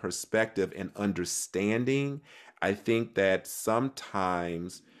matter of perspective and understanding. I think that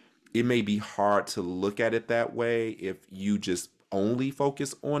sometimes it may be hard to look at it that way if you just only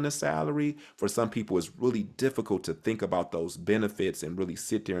focus on the salary. For some people, it's really difficult to think about those benefits and really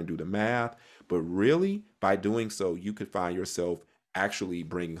sit there and do the math. But really, by doing so, you could find yourself actually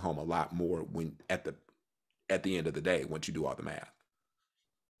bringing home a lot more when at the end of the day, once you do all the math.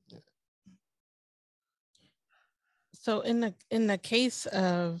 So in the case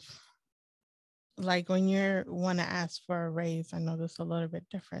of, like, when you want to ask for a raise, I know this is a little bit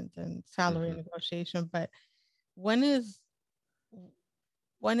different than salary negotiation, but when is the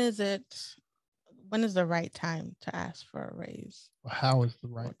right time to ask for a raise? How is the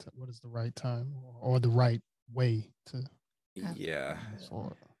right time? What is the right time or the right way to? Yeah.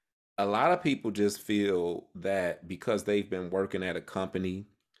 A lot of people just feel that because they've been working at a company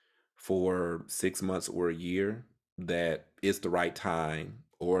for 6 months or a year, that it's the right time.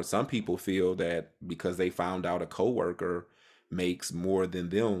 Or some people feel that because they found out a coworker makes more than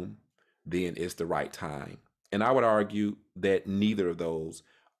them, then it's the right time. And I would argue that neither of those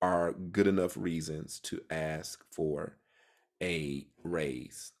are good enough reasons to ask for a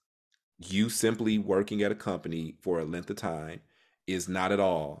raise. You simply working at a company for a length of time is not at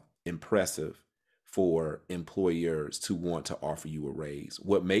all impressive for employers to want to offer you a raise.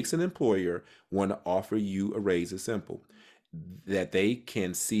 What makes an employer want to offer you a raise is simple: that they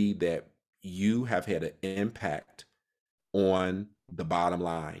can see that you have had an impact on the bottom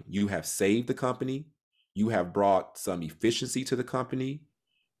line. You have saved the company. You have brought some efficiency to the company.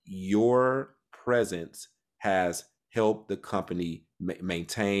 Your presence has helped the company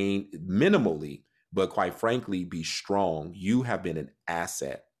maintain minimally, but quite frankly, be strong. You have been an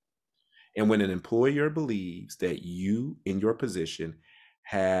asset. And when an employer believes that you in your position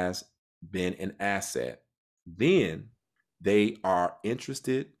has been an asset, then they are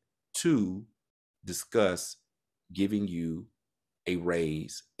interested to discuss giving you a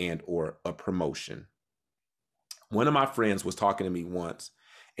raise and or a promotion. One of my friends was talking to me once,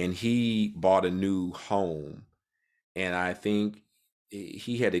 and he bought a new home. And I think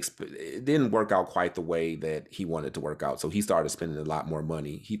it didn't work out quite the way that he wanted to work out. So he started spending a lot more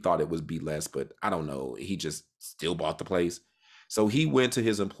money. He thought it would be less, but I don't know. He just still bought the place. So he went to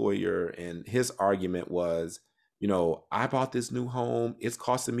his employer, and his argument was, I bought this new home. It's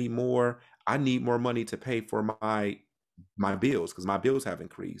costing me more. I need more money to pay for my bills because my bills have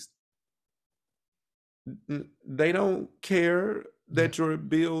increased. They don't care that your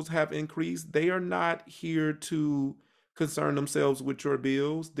bills have increased. They are not here to concern themselves with your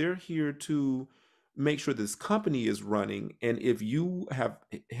bills. They're here to make sure this company is running. And if you have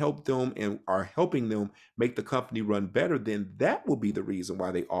helped them and are helping them make the company run better, then that will be the reason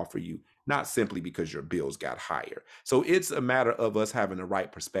why they offer you, not simply because your bills got higher. So it's a matter of us having the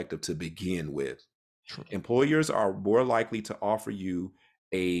right perspective to begin with. True. Employers are more likely to offer you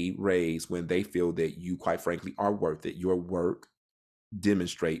a raise when they feel that you, quite frankly, are worth it. Your work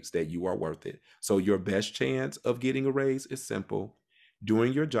demonstrates that you are worth it. So your best chance of getting a raise is simple: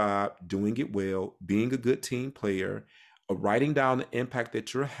 doing your job, doing it well, being a good team player, writing down the impact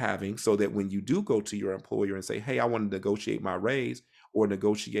that you're having so that when you do go to your employer and say, hey, I want to negotiate my raise or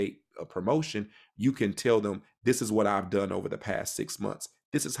negotiate a promotion, you can tell them, this is what I've done over the past 6 months.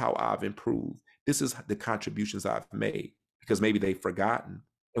 This is how I've improved. This is the contributions I've made, because maybe they've forgotten.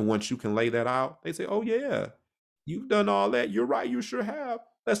 And once you can lay that out, they say, oh yeah, you've done all that. You're right. You sure have.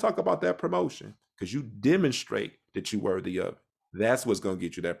 Let's talk about that promotion, because you demonstrate that you're worthy of it. That's what's going to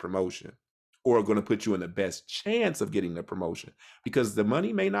get you that promotion, or going to put you in the best chance of getting the promotion, because the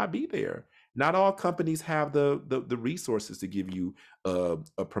money may not be there. Not all companies have the resources to give you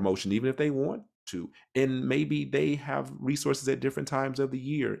a promotion, even if they want to. And maybe they have resources at different times of the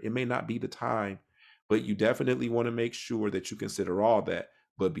year. It may not be the time, but you definitely want to make sure that you consider all that.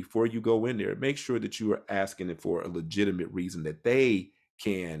 But before you go in there, make sure that you are asking it for a legitimate reason that they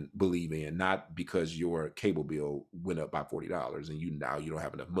can believe in, not because your cable bill went up by $40 and you don't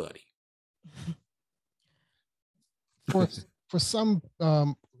have enough money. For some,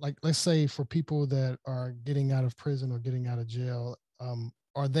 like let's say for people that are getting out of prison or getting out of jail,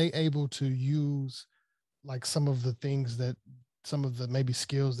 are they able to use like some of the maybe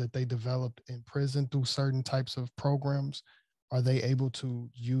skills that they developed in prison through certain types of programs? Are they able to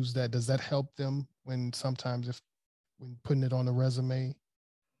use that? Does that help them when putting it on a resume?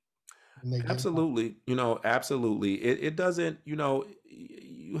 Absolutely. Absolutely. It doesn't,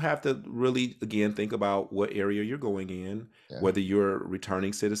 you have to really, again, think about what area you're going in, Yeah. whether you're a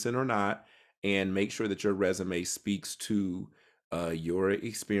returning citizen or not, and make sure that your resume speaks to your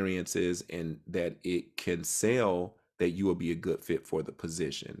experiences and that it can sell that you will be a good fit for the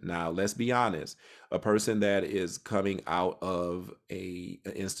position. Now, let's be honest, a person that is coming out of an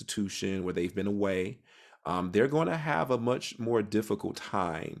institution where they've been away, they're going to have a much more difficult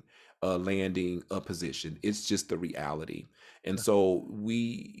time landing a position. It's just the reality. And so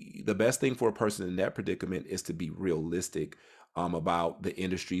the best thing for a person in that predicament is to be realistic about the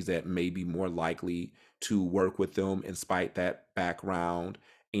industries that may be more likely to work with them in spite that background,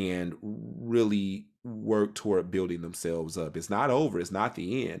 and really work toward building themselves up. It's not over. It's not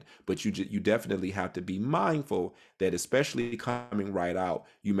the end, but you definitely have to be mindful that, especially coming right out,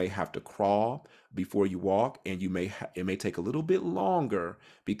 you may have to crawl before you walk, and it may take a little bit longer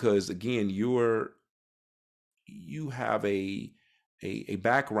because, again, you have a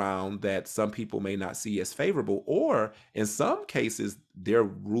background that some people may not see as favorable, or in some cases their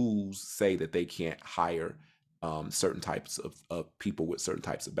rules say that they can't hire certain types of people with certain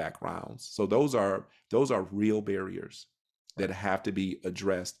types of backgrounds. So those are real barriers that have to be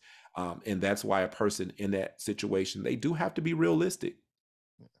addressed, and that's why a person in that situation, they do have to be realistic.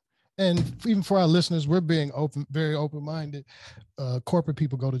 And even for our listeners, we're being very open-minded. Corporate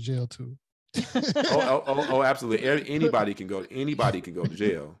people go to jail too. oh, absolutely. Anybody can go to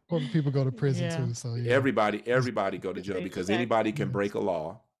jail. Corporate people go to prison too. So yeah. Everybody go to jail, because anybody can break a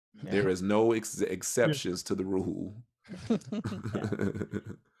law. Yeah. There is no exceptions to the rule.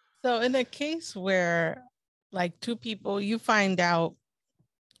 So in a case where like two people, you find out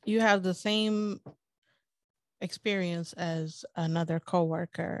you have the same experience as another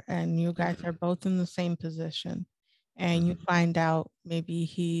coworker and you guys are both in the same position, and you find out maybe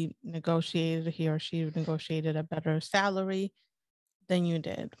he or she negotiated a better salary than you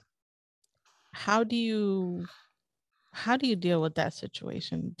did. How do you deal with that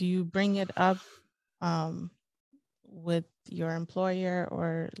situation? Do you bring it up with your employer,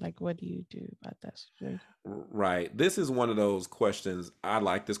 or like what do you do about that situation? Right. This is one of those questions. I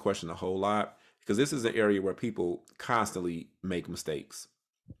like this question a whole lot because this is an area where people constantly make mistakes.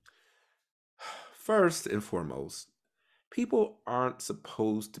 First and foremost, people aren't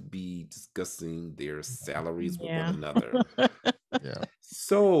supposed to be discussing their salaries with one another. Yeah.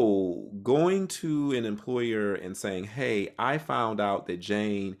 So going to an employer and saying, "Hey, I found out that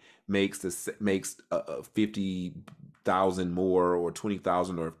Jane makes 50,000 more, or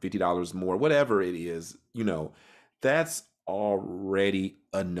 20,000, or $50 more, whatever it is," that's already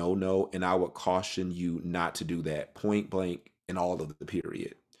a no-no, and I would caution you not to do that, point blank, in all of the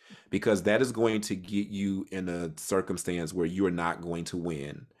period, because that is going to get you in a circumstance where you are not going to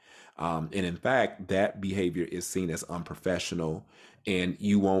win. And in fact, that behavior is seen as unprofessional, and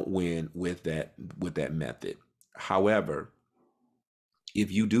you won't win with that method. However,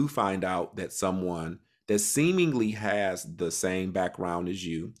 if you do find out that someone that seemingly has the same background as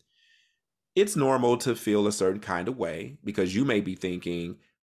you, it's normal to feel a certain kind of way, because you may be thinking,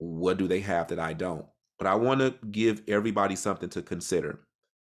 what do they have that I don't? But I want to give everybody something to consider.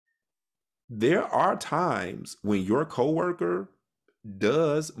 There are times when your coworker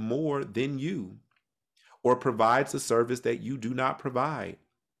does more than you, or provides a service that you do not provide.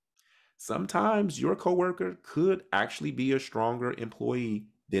 Sometimes your coworker could actually be a stronger employee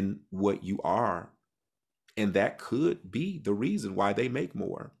than what you are, and that could be the reason why they make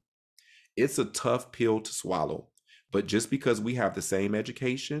more. It's a tough pill to swallow, but just because we have the same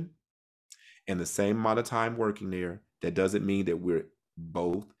education and the same amount of time working there, that doesn't mean that we're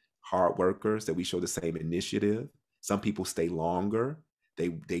both hard workers, that we show the same initiative. Some people stay longer. They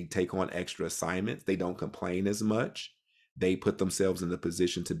take on extra assignments. They don't complain as much. They put themselves in the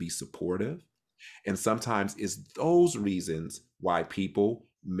position to be supportive. And sometimes it's those reasons why people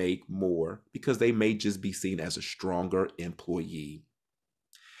make more, because they may just be seen as a stronger employee.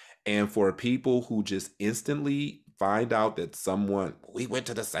 And for people who just instantly find out that someone, we went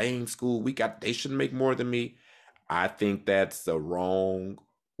to the same school, they should make more than me, I think that's the wrong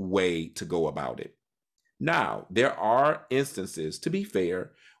way to go about it. Now, there are instances, to be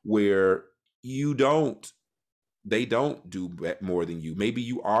fair, where they don't do more than you. Maybe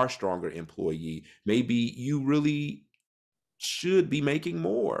you are a stronger employee. Maybe you really should be making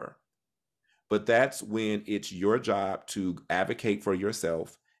more. But that's when it's your job to advocate for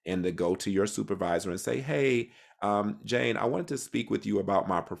yourself and to go to your supervisor and say, "Hey, Jane, I wanted to speak with you about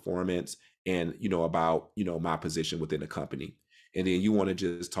my performance, and about my position within the company." And then you want to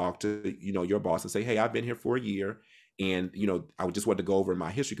just talk to your boss and say, "Hey, I've been here for a year, and I just want to go over my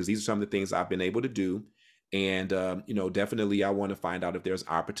history, because these are some of the things I've been able to do, and definitely I want to find out if there's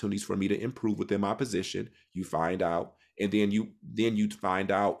opportunities for me to improve within my position." You find out, and then you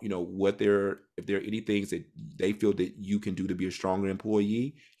find out if there are any things that they feel that you can do to be a stronger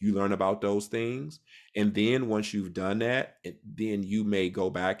employee. You learn about those things, and then once you've done that, then you may go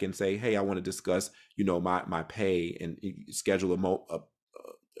back and say, "Hey, I want to discuss my pay," and schedule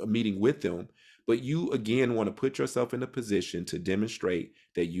a meeting with them. But you again want to put yourself in a position to demonstrate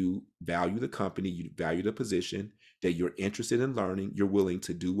that you value the company, you value the position, that you're interested in learning, you're willing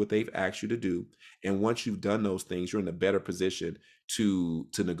to do what they've asked you to do. And once you've done those things, you're in a better position to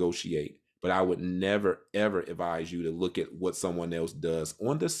negotiate. But I would never ever advise you to look at what someone else does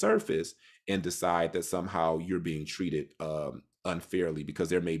on the surface and decide that somehow you're being treated unfairly, because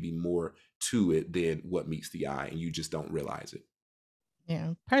there may be more to it than what meets the eye, and you just don't realize it.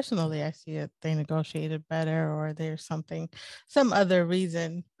 Yeah, personally, I see it they negotiated better, or there's some other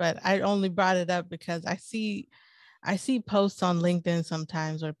reason. But I only brought it up because I see posts on LinkedIn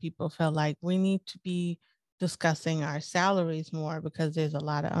sometimes where people feel like we need to be discussing our salaries more because there's a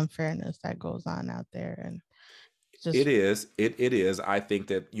lot of unfairness that goes on out there, and It just is. It is. I think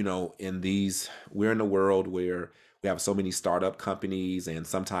that, we're in a world where we have so many startup companies, and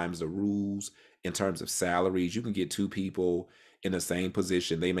sometimes the rules in terms of salaries, you can get two people in the same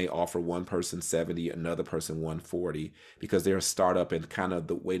position. They may offer one person 70, another person 140, because they're a startup, and kind of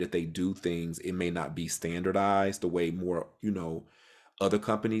the way that they do things, it may not be standardized the way more, other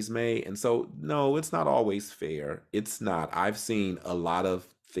companies may. And so, no, it's not always fair. It's not. I've seen a lot of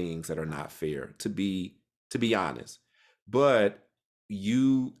things that are not fair, to be honest. But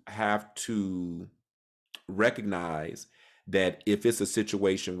you have to recognize that if it's a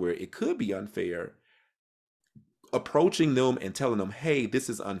situation where it could be unfair, approaching them and telling them, "Hey, this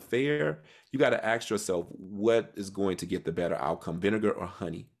is unfair," you got to ask yourself, what is going to get the better outcome, vinegar or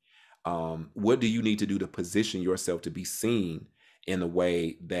honey? What do you need to do to position yourself to be seen in a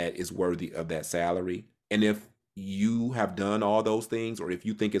way that is worthy of that salary? And if you have done all those things, or if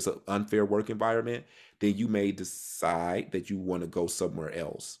you think it's an unfair work environment, then you may decide that you want to go somewhere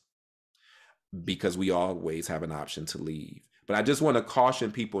else, because we always have an option to leave. But I just want to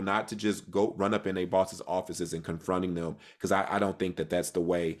caution people not to just go run up in a boss's offices and confronting them, because I don't think that that's the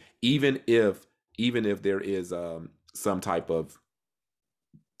way. Even if there is some type of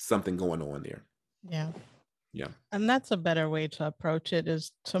something going on there. yeah. Yeah. And that's a better way to approach it,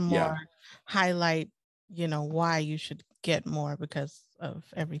 is to more highlight, why you should get more because of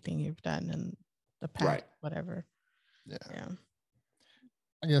everything you've done in the past, right. whatever. Yeah.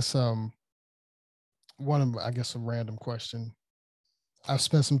 I guess a random question. I've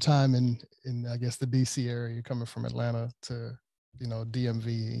spent some time in I guess the DC area, coming from Atlanta to, DMV,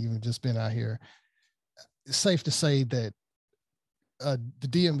 even just been out here. It's safe to say that the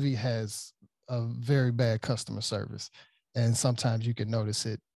DMV has a very bad customer service, and sometimes you can notice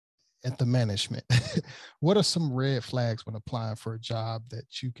it at the management. What are some red flags when applying for a job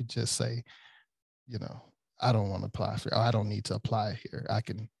that you could just say, I don't want to apply for, or I don't need to apply here. I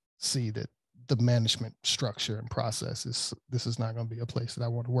can see that the management structure and process this is not going to be a place that I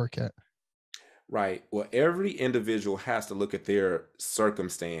want to work at. Right. Well, every individual has to look at their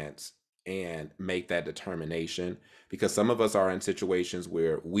circumstance and make that determination, because some of us are in situations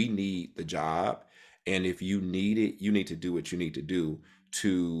where we need the job. And if you need it, you need to do what you need to do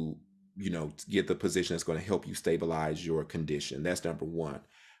to, to get the position that's going to help you stabilize your condition. That's number one.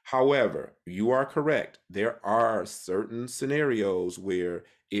 However, you are correct. There are certain scenarios where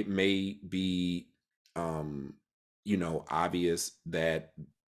it may be, obvious that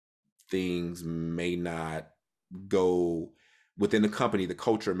things may not go within the company. The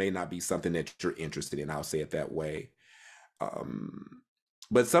culture may not be something that you're interested in. I'll say it that way.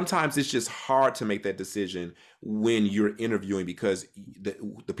 But sometimes it's just hard to make that decision when you're interviewing, because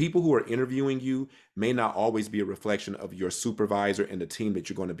the people who are interviewing you may not always be a reflection of your supervisor and the team that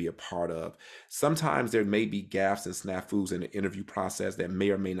you're going to be a part of. Sometimes there may be gaps and snafus in the interview process that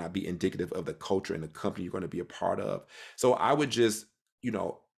may or may not be indicative of the culture and the company you're going to be a part of. So I would just,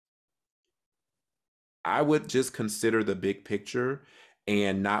 consider the big picture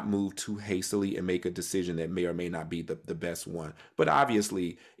and not move too hastily and make a decision that may or may not be the best one. But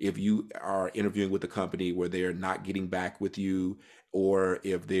obviously, if you are interviewing with a company where they're not getting back with you, or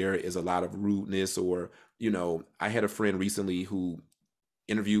if there is a lot of rudeness, or, I had a friend recently who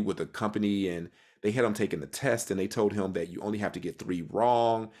interviewed with a company and they had him taking the test and they told him that you only have to get 3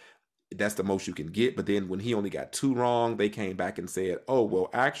 wrong. That's the most you can get. But then when he only got 2 wrong, they came back and said, oh, well,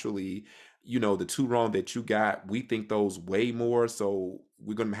 actually, the 2 wrong that you got, we think those way more. So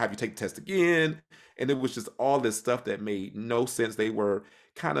we're going to have you take the test again. And it was just all this stuff that made no sense. They were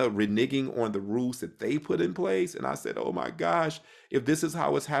kind of reneging on the rules that they put in place. And I said, oh my gosh, if this is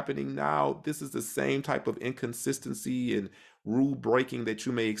how it's happening now, this is the same type of inconsistency and rule breaking that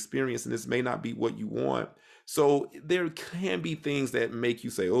you may experience. And this may not be what you want. So there can be things that make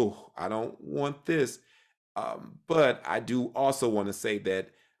you say, oh, I don't want this. But I do also want to say that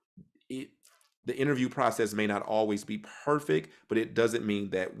the interview process may not always be perfect, but it doesn't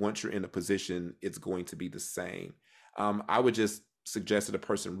mean that once you're in a position, it's going to be the same. I would just suggest that a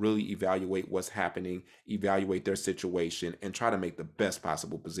person really evaluate what's happening, evaluate their situation, and try to make the best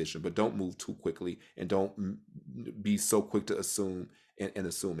possible position. But don't move too quickly, and don't be so quick to assume and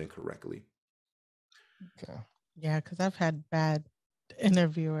assume incorrectly. Okay. Yeah, because I've had bad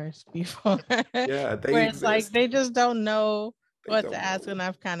interviewers before. Yeah, where it's like they just don't know what to ask, and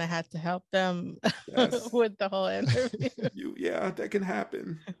I've kind of had to help them with the whole interview. That can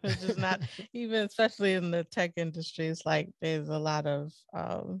happen. Which is not even, especially in the tech industry, it's like there's a lot of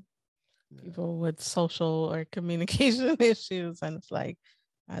people with social or communication issues, and it's like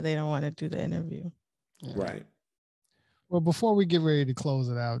they don't want to do the interview. Right. Well, before we get ready to close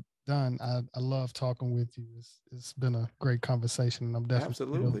it out, Don, I love talking with you. It's been a great conversation, and I'm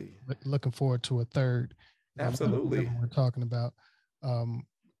definitely looking forward to a third. Absolutely. We're talking about.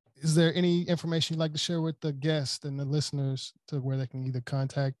 Is there any information you'd like to share with the guests and the listeners to where they can either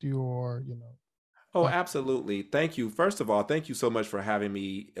contact you or, Oh, absolutely. Thank you. First of all, thank you so much for having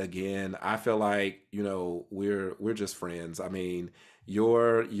me again. I feel like, we're just friends. I mean,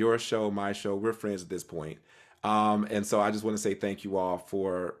 your show, my show, we're friends at this point. And so I just want to say thank you all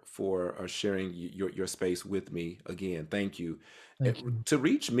for sharing your space with me again. Thank you. To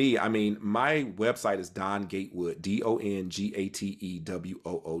reach me, I mean, my website is Don Gatewood,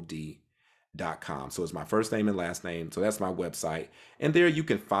 DonGatewood.com. So it's my first name and last name. So that's my website. And there you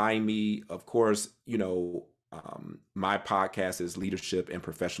can find me. Of course, my podcast is Leadership and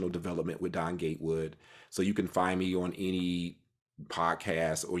Professional Development with Don Gatewood. So you can find me on any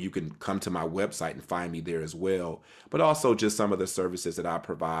podcast, or you can come to my website and find me there as well. But also just some of the services that I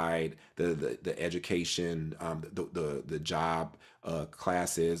provide, the education, the job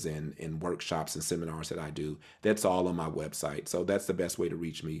classes and workshops and seminars that I do. That's all on my website. So that's the best way to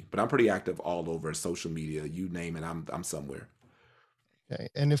reach me. But I'm pretty active all over social media. You name it, I'm somewhere. Okay.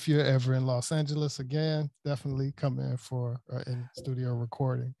 And if you're ever in Los Angeles again, definitely come in for in studio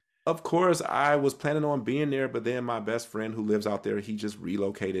recording. Of course, I was planning on being there, but then my best friend who lives out there, he just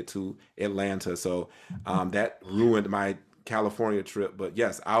relocated to Atlanta. So that ruined my California trip. But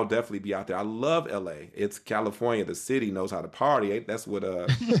yes, I'll definitely be out there. I love LA. It's California. The city knows how to party. That's what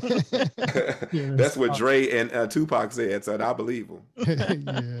Yeah, that's what Dre and Tupac said. So I believe him.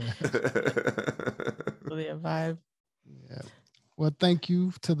 yeah. Really a vibe. Yeah. Well, thank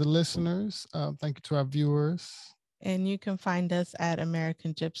you to the listeners. Thank you to our viewers. And you can find us at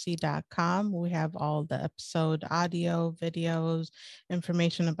AmericanGypC.com. We have all the episode audio, videos,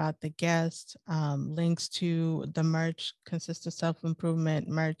 information about the guests, links to the merch, Consistent Self-Improvement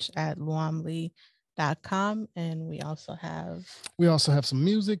merch at luamlee.com. And we also have some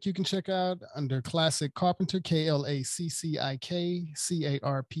music you can check out under Classic Carpenter,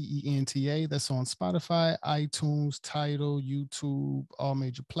 KlaccicCarpenta. That's on Spotify, iTunes, Tidal, YouTube, all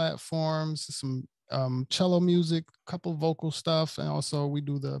major platforms. Some cello music, couple vocal stuff, and also we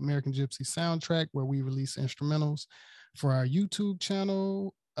do the American gypC soundtrack where we release instrumentals for our YouTube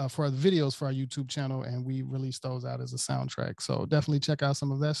channel, for the videos for our YouTube channel, and we release those out as a soundtrack. So definitely check out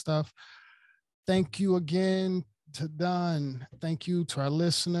some of that stuff. Thank you again to Don. Thank you to our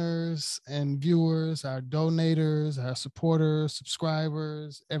listeners and viewers, our donators, our supporters,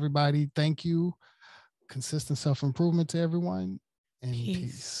 subscribers, everybody. Thank you. Consistent self-improvement to everyone, and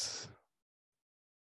peace.